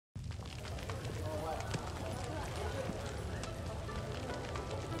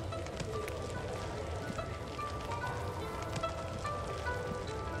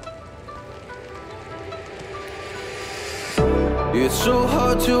It's so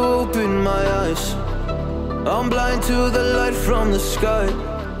hard to open my eyes. I'm blind to the light from the sky.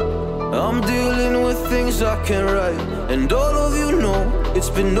 I'm dealing with things I can't write. And all of you know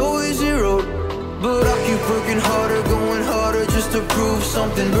it's been no easy road, but I keep working harder, going harder just to prove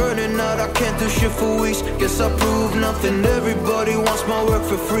something. Burning out, I can't do shit for weeks. Guess I proved nothing. Everybody wants my work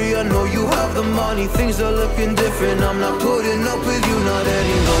for free. I know you have the money, things are looking different. I'm not putting up with you, not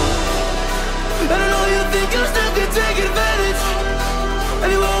anymore. And I know you think you still can take advantage,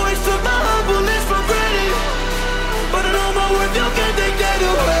 and you always took my humbleness for granted. But I know my worth, you can't take that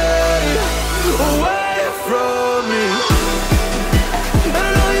away from me. And I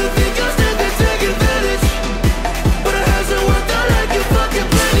know you think you still can take advantage, but it hasn't worked out like you fucking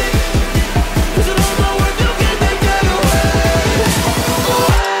planned it. 'Cause I know my worth, you can't take that away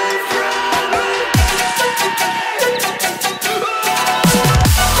from me.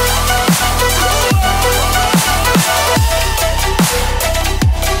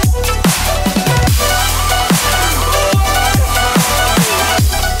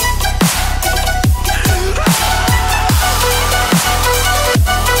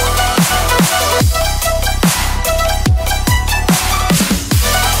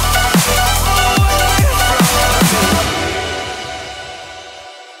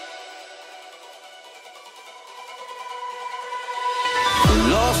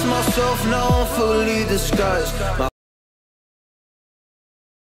 Lost myself, now I'm fully disguised.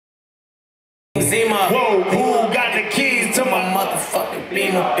 Whoa, who got the keys to my motherfucking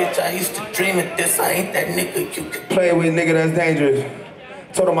Beamer? Bitch, I used to dream of this. I ain't that nigga you could play with, nigga, that's dangerous.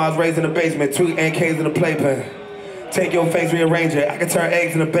 Told him I was raised in the basement, 2 NKs in the playpen. Take your face, rearrange it. I can turn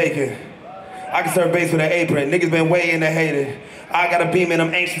eggs into bacon. I can serve base with an apron. Niggas been waiting to hate it. I got a beam and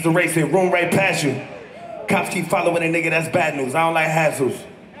I'm anxious to race it. Room right past you. Cops keep following a nigga, that's bad news. I don't like hassles.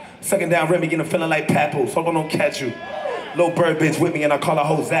 Sucking down Remy, getting feeling like Papoose. Hope I don't catch you. Little bird bitch with me and I call her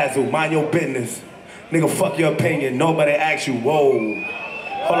hoe Zazzle. Mind your business. Nigga, fuck your opinion. Nobody asks you. Whoa.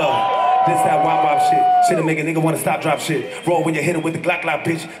 Hold up. This that wop shit. Shit'll make a nigga wanna stop drop shit. Roll when you hit it with the Glock lock,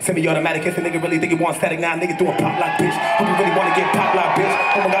 bitch. Semi-automatic. If a nigga really think he want static, now nigga doing pop lock, bitch. Hope you really wanna get pop lock, bitch.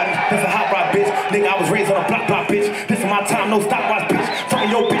 Oh my god, this a hot rod, bitch. Nigga, I was raised on a block block, bitch. This is my time, no stopwatch, bitch. Fucking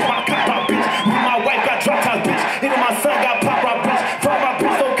your bitch, my cop rock, bitch. Me and my wife got drop tops, bitch. Even my son got pop rock, bitch. Fuck my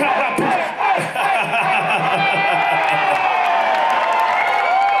bitch, don't cop rock, bitch.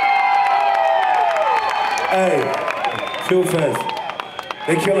 Hey, FuelFest.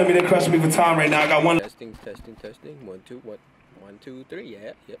 They killing me, they crushing me for time right now. I got one. Testing. 1, 2, 1, 1, 2, 3.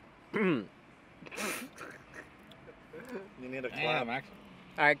 Yeah. You need a clap. All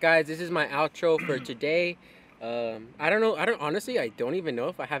right, guys, this is my outro for today. Honestly, I don't even know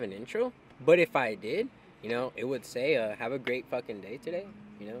if I have an intro, but if I did, you know, it would say, have a great fucking day today.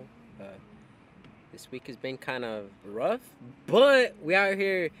 You know, this week has been kind of rough, but we out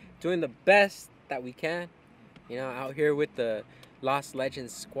here doing the best that we can. You know, out here with the Lost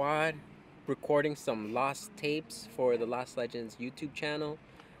Legends squad, recording some lost tapes for the Lost Legends YouTube channel.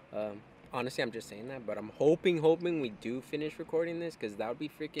 Honestly, I'm just saying that, but I'm hoping we do finish recording this, because that would be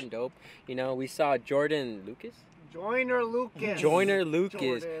freaking dope. You know, we saw Joyner Lucas. Jordan.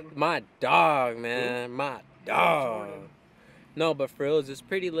 My dog, man. My dog. Jordan. No, but for real, it's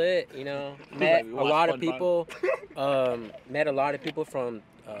pretty lit, you know. Met a lot of people. Met a lot of people from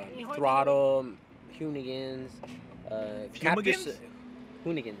Throttle, Hoonigans,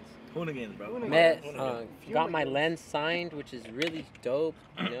 Hoonigans, bro. Met, got my lens signed, which is really dope,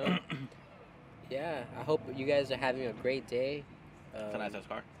 you know. Yeah, I hope you guys are having a great day.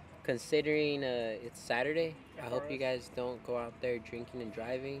 Considering it's Saturday, I hope you guys don't go out there drinking and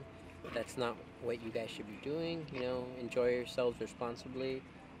driving. That's not what you guys should be doing. You know, enjoy yourselves responsibly.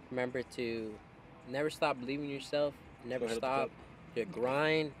 Remember to never stop believing in yourself. Never stop your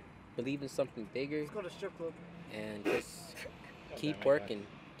grind. Believe in something bigger. Let's go to strip club. And just keep working.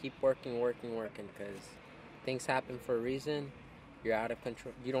 Keep working, because things happen for a reason. You're out of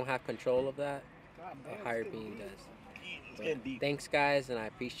control. You don't have control of that. A higher being does. Thanks, guys, and I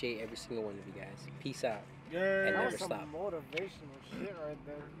appreciate every single one of you guys. Peace out. And never stop. Some motivational shit right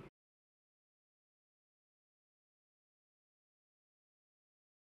there.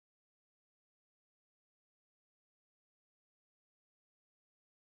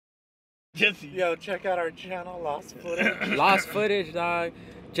 Jesse. Yo, check out our channel, Lost Footage. Lost Footage, dog.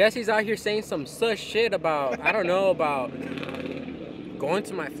 Jesse's out here saying some sus shit about, I don't know, about going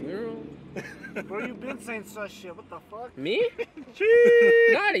to my funeral. Bro, you been saying such shit. What the fuck? Me?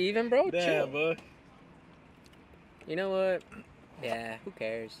 Not even, bro. Damn, chill. bro. You know what? Yeah, who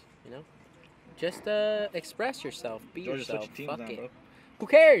cares? You know? Just express yourself. Be yourself. Fuck it. Who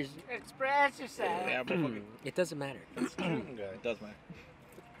cares? Express yourself. Yeah, but fuck It doesn't matter. it does matter.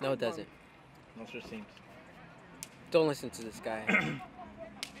 No, it doesn't. No such seems. Don't listen to this guy.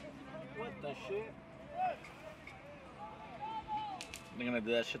 What the shit? They're gonna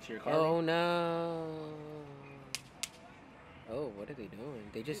do that shit to your car. Oh no. Oh, what are they doing?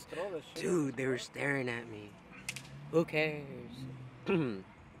 They just, Throw the shit. dude, they were staring at me. Who cares?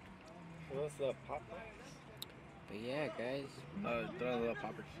 What's the pop? But yeah, guys, Throw the little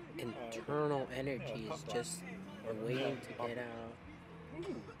poppers. internal energy is just waiting to get out,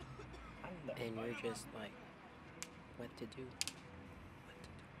 and you're just like, what to do?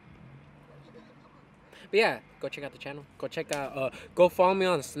 But yeah, go check out the channel. Go check out. Go follow me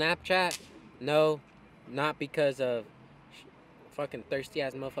on Snapchat. No, not because of fucking thirsty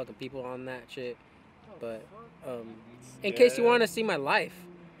ass motherfucking people on that shit. But in case you want to see my life.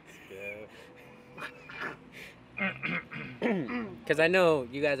 Because I know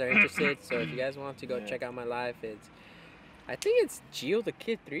you guys are interested, so if you guys want to go check out my life, I think it's Geo the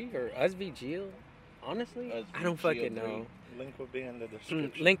Kid 3 or Usv Geo. Honestly, I don't fucking know. Link will be in the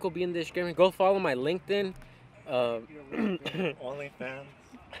description. Link will be in the description. Go follow my LinkedIn. OnlyFans.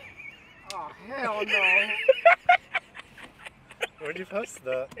 Oh, hell no. Where'd you post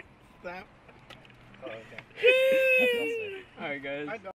the snap? Oh, okay. Alright, guys.